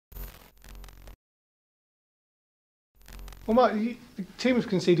Well, Mark, the team have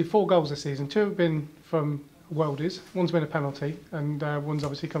conceded 4 goals this season. 2 have been from worldies, one's been a penalty, and one's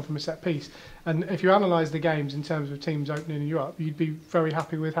obviously come from a set piece. And if you analyse the games in terms of teams opening in Europe, you'd be very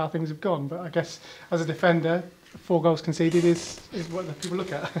happy with how things have gone. But I guess as a defender, 4 goals conceded is what the people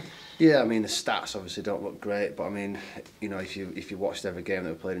look at. Yeah, I mean the stats obviously don't look great, but I mean, you know, if you watched every game that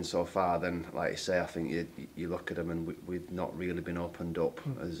we've played in so far, then like you say, I think you look at them and we've not really been opened up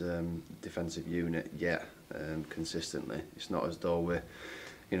as a defensive unit yet consistently. It's not as though we're,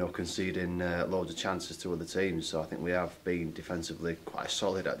 you know, conceding loads of chances to other teams. So I think we have been defensively quite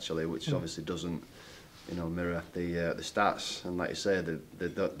solid actually, which obviously doesn't, you know, mirror the stats. And like you say,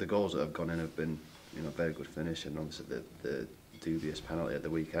 the goals that have gone in have been, you know, very good finish, and obviously the dubious penalty at the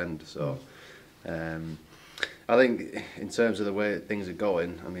weekend. So I think in terms of the way things are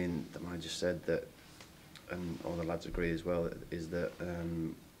going, I mean, the manager said that, and all the lads agree as well, is that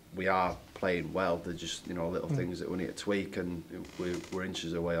we are playing well. They're just, you know, little things that we need to tweak, and we're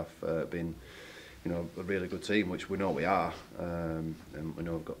inches away off being, you know, a really good team, which we know we are, and we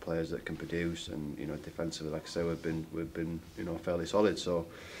know we've got players that can produce, and you know, defensively, like I say, we've been you know, fairly solid. So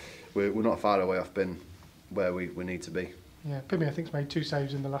we're not far away off being where we need to be. Yeah, Pimmy I think's made 2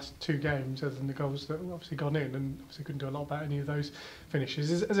 saves in the last 2 games, other than the goals that have obviously gone in, and obviously couldn't do a lot about any of those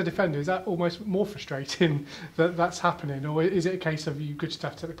finishes. As a defender, is that almost more frustrating that that's happening, or is it a case of you could just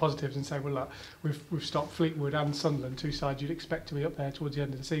have to take the positives and say, well, look, we've stopped Fleetwood and Sunderland, 2 sides you'd expect to be up there towards the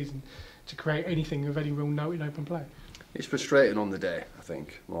end of the season, to create anything of any real note in open play? It's frustrating on the day, I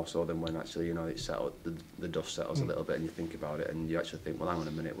think, more so than when actually, you know, it's settled, the dust settles a little bit and you think about it and you actually think, well, hang on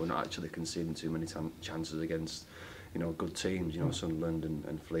a minute, we're not actually conceding too many chances against, you know, good teams. You know, Sunderland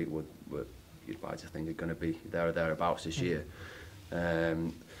and Fleetwood, you'd like to think are going to be there or thereabouts this year.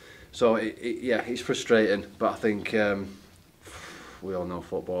 So yeah, it's frustrating, but I think we all know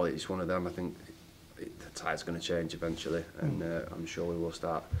football. It's one of them. I think the tide's going to change eventually, and I'm sure we will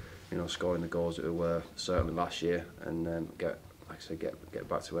start, you know, scoring the goals that we were certainly last year, and get, like I said, get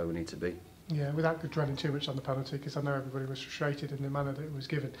back to where we need to be. Yeah, without dwelling too much on the penalty, because I know everybody was frustrated in the manner that it was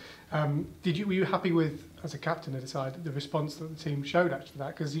given. Were you happy with, as a captain of the side, the response that the team showed after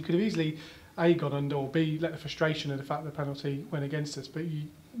that? Because you could have easily A, gone under, or B, let the frustration of the fact that the penalty went against us, but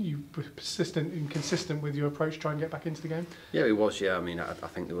you were persistent and consistent with your approach to try and get back into the game? Yeah, it was, yeah. I mean, I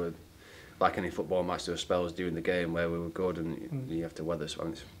think there were, like any football match, there were spells during the game where we were good, and you have to weather. I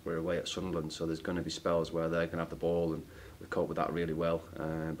mean, we're away at Sunderland, so there's going to be spells where they're going to have the ball, and we coped with that really well.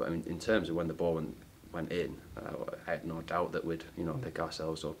 But I mean, in terms of when the ball went in, I had no doubt that we'd, you know, pick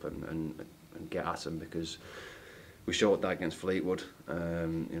ourselves up and get at them, because we showed that against Fleetwood.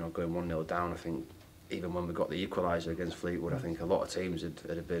 You know, going 1-0 down, I think even when we got the equaliser against Fleetwood, I think a lot of teams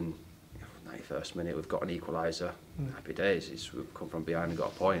had been, you know, 91st minute, we've got an equaliser, happy days. We've come from behind and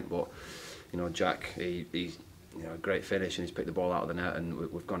got a point, but you know, Jack, he's, you know, a great finish, and he's picked the ball out of the net, and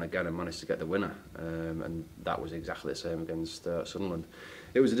we've gone again and managed to get the winner. And that was exactly the same against Sunderland.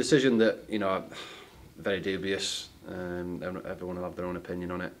 It was a decision that, you know, very dubious. Everyone will have their own opinion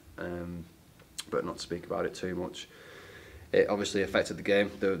on it, but not to speak about it too much. It obviously affected the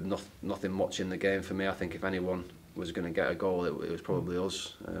game. There was nothing much in the game for me. I think if anyone was going to get a goal, it was probably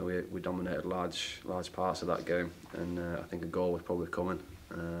us. We dominated large parts of that game, and I think a goal was probably coming.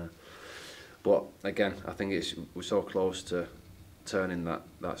 But again, I think we're so close to turning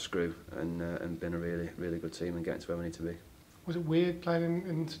that screw and being a really good team and getting to where we need to be. Was it weird playing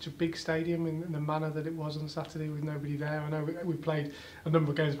in such a big stadium in the manner that it was on Saturday with nobody there? I know we played a number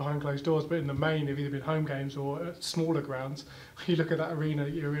of games behind closed doors, but in the main they've either been home games or at smaller grounds. You look at that arena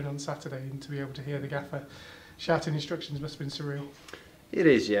that you're in on Saturday, and to be able to hear the gaffer shouting instructions must have been surreal. It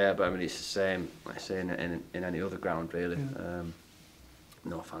is, yeah, but I mean, it's the same, like I say, in any other ground really.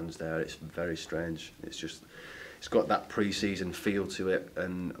 No fans there. It's very strange. It's got that pre-season feel to it,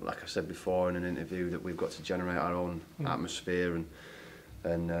 and like I said before in an interview, that we've got to generate our own atmosphere,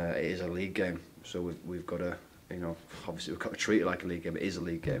 and it is a league game, so we've got to, you know, obviously we've got to treat it like a league game. It is a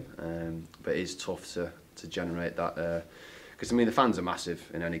league game, but it is tough to generate that, because I mean the fans are massive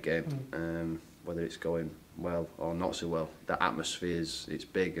in any game, whether it's going well or not so well. The atmosphere it's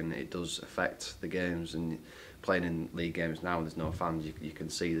big, and it does affect the games. And playing in league games now, there's no fans, you can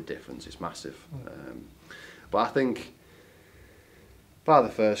see the difference. It's massive. But I think by the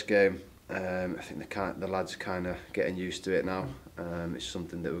first game, I think the lads are kind of getting used to it now. It's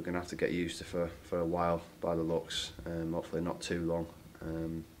something that we're going to have to get used to for a while by the looks. Hopefully not too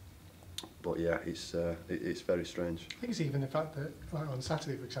long. But yeah, it's very strange. I think it's even the fact that, like on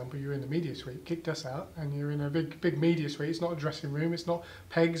Saturday, for example, you're in the media suite, kicked us out, and you're in a big media suite. It's not a dressing room, it's not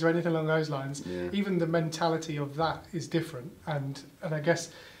pegs or anything along those lines. Yeah. Even the mentality of that is different, and I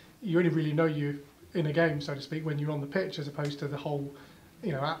guess you only really know in a game, so to speak, when you're on the pitch, as opposed to the whole,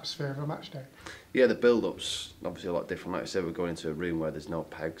 atmosphere of a match day. Yeah, the build-up's obviously a lot different. Like I said, we're going into a room where there's no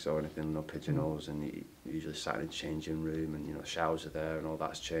pegs or anything, no pigeonholes, and you usually sat in a changing room, and showers are there, and all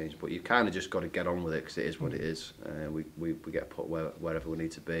that's changed. But you kind of just got to get on with it because it is what it is. We get put wherever we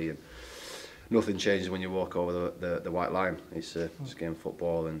need to be, and nothing changes when you walk over the white line. It's a game of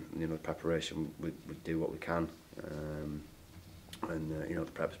football, and the preparation we do what we can, and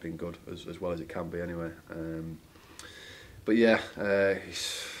the prep's been good as well as it can be anyway. But yeah,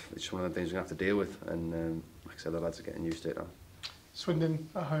 it's one of the things we have to deal with, and like I said, the lads are getting used to it now. Swindon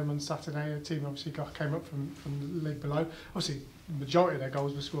at home on Saturday, a team obviously came up from the league below. Obviously, the majority of their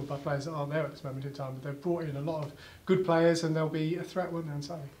goals were scored by players that aren't there at this moment in time, but they've brought in a lot of good players, and they'll be a threat, won't they, on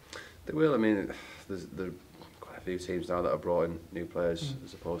Saturday? They will. I mean, there are quite a few teams now that have brought in new players,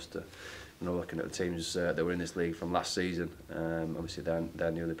 as opposed to looking at the teams that were in this league from last season. Obviously,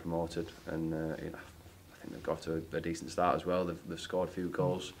 they're newly promoted, and I think they've got to a decent start as well. They've scored a few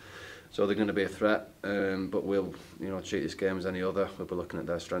goals, so they're going to be a threat. But we'll treat this game as any other. We'll be looking at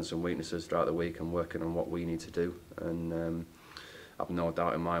their strengths and weaknesses throughout the week and working on what we need to do. And I've no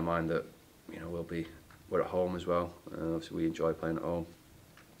doubt in my mind that we're at home as well. Obviously, we enjoy playing at home.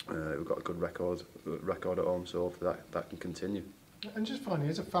 We've got a good record at home, so hopefully that can continue. And just finally,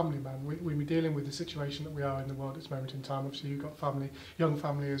 as a family man, we're dealing with the situation that we are in the world at this moment in time. Obviously, you've got family, young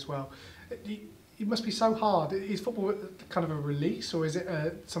family as well. It must be so hard. Is football kind of a release, or is it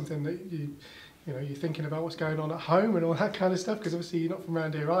something that you're thinking about what's going on at home and all that kind of stuff? Because obviously you're not from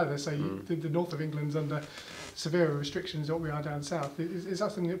around here either, so the north of England's under severe restrictions than what we are down south. Is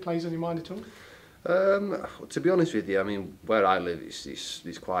that something that plays on your mind at all? To be honest with you, I mean, where I live,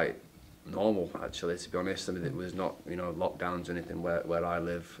 it's quite normal actually. To be honest, I mean, it was not lockdowns or anything where I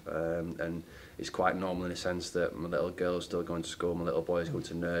live, and it's quite normal in the sense that my little girl's still going to school, my little boy's going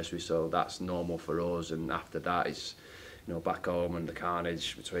to nursery, so that's normal for us. And after that, it's back home and the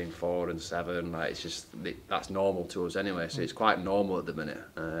carnage between 4 and 7. Like, it's just that's normal to us anyway. So it's quite normal at the minute.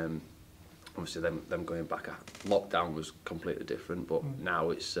 Obviously, them going back at lockdown was completely different, but now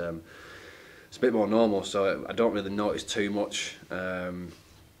it's a bit more normal. So I don't really notice too much.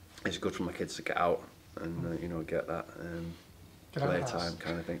 It's good for my kids to get out and get that playtime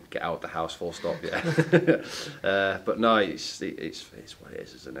kind of thing. Get out the house, full stop. Yeah. But no, it's what it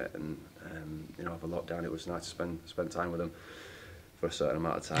is, isn't it? And over lockdown, it was nice to spend time with them for a certain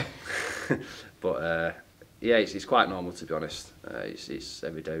amount of time. But yeah, it's quite normal, to be honest. It's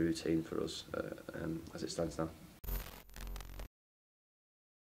everyday routine for us as it stands now.